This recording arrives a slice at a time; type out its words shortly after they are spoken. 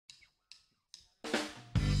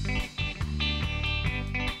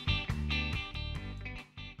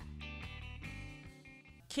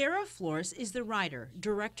Cara Flores is the writer,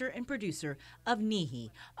 director, and producer of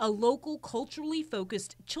Nihi, a local culturally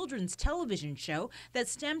focused children's television show that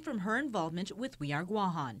stemmed from her involvement with We Are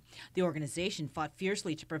Guahan. The organization fought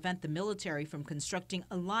fiercely to prevent the military from constructing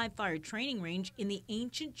a live-fire training range in the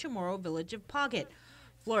ancient Chamorro village of Paget.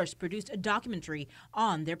 Flores produced a documentary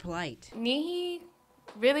on their plight. Nihi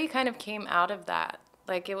really kind of came out of that.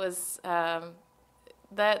 Like it was the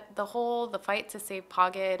fight to save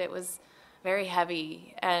Paget, it was very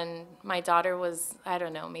heavy, and my daughter was, I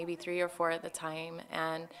don't know, maybe 3 or 4 at the time,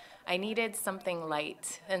 and I needed something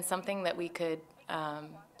light and something that we could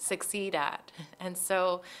succeed at. And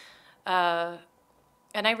so, and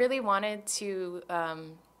I really wanted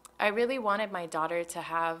my daughter to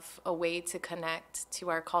have a way to connect to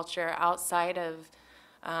our culture outside of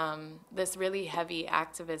this really heavy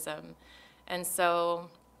activism. And so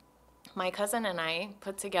my cousin and I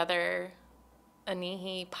put together a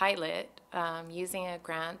Nihi pilot using a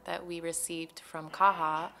grant that we received from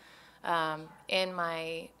KUAM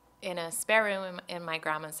in a spare room in my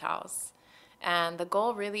grandma's house. And the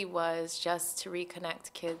goal really was just to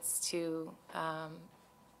reconnect kids to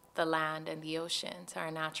the land and the ocean, to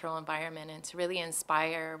our natural environment, and to really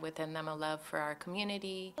inspire within them a love for our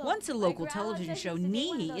community. Once a local television show,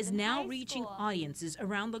 Nihi is now reaching audiences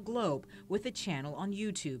around the globe with a channel on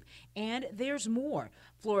YouTube. And there's more.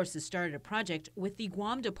 Flores has started a project with the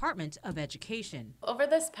Guam Department of Education. Over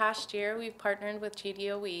this past year, we've partnered with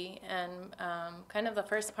GDOE, and kind of the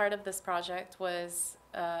first part of this project was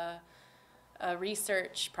a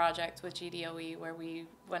research project with GDOE, where we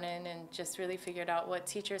went in and just really figured out what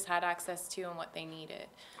teachers had access to and what they needed.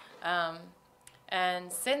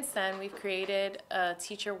 And since then, we've created a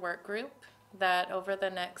teacher work group that over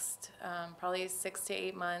the next probably 6 to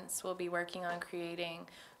 8 months will be working on creating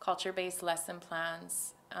culture-based lesson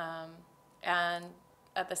plans. And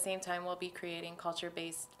at the same time, we'll be creating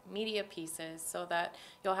culture-based media pieces so that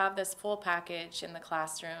you'll have this full package in the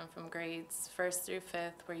classroom from grades 1st through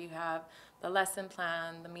 5th, where you have the lesson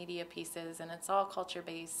plan, the media pieces, and it's all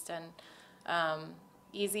culture-based and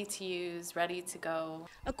easy to use, ready to go.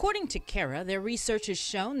 According to Cara, their research has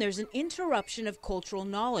shown there's an interruption of cultural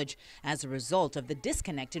knowledge as a result of the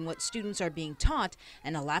disconnect in what students are being taught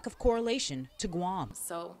and a lack of correlation to Guam.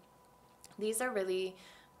 So these are really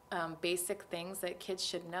basic things that kids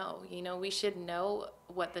should know. You know, we should know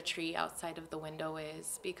what the tree outside of the window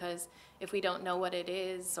is, because if we don't know what it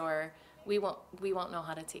is, or we won't know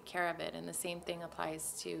how to take care of it. And the same thing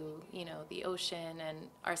applies to, you know, the ocean and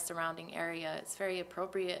our surrounding area. It's very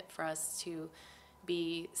appropriate for us to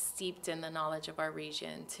be steeped in the knowledge of our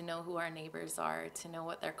region, to know who our neighbors are, to know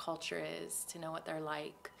what their culture is, to know what they're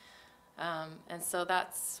like. And so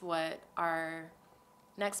that's what our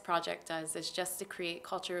next project does, is just to create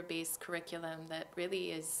culture-based curriculum that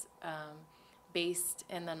really is based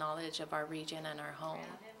in the knowledge of our region and our home.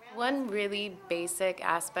 One really basic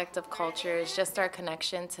aspect of culture is just our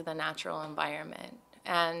connection to the natural environment.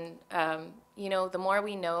 And you know, the more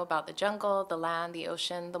we know about the jungle, the land, the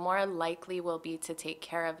ocean, the more likely we'll be to take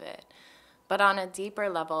care of it. But on a deeper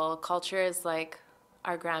level, culture is like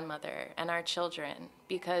our grandmother and our children,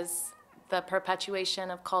 because the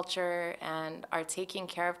perpetuation of culture and our taking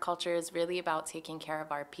care of culture is really about taking care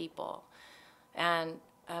of our people. And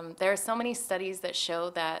there are so many studies that show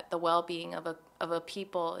that the well-being of a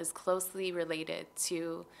people is closely related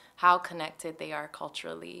to how connected they are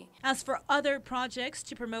culturally. As for other projects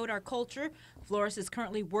to promote our culture, Flores is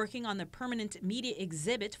currently working on the permanent media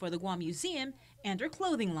exhibit for the Guam Museum and her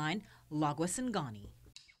clothing line, Lagwa Sangani.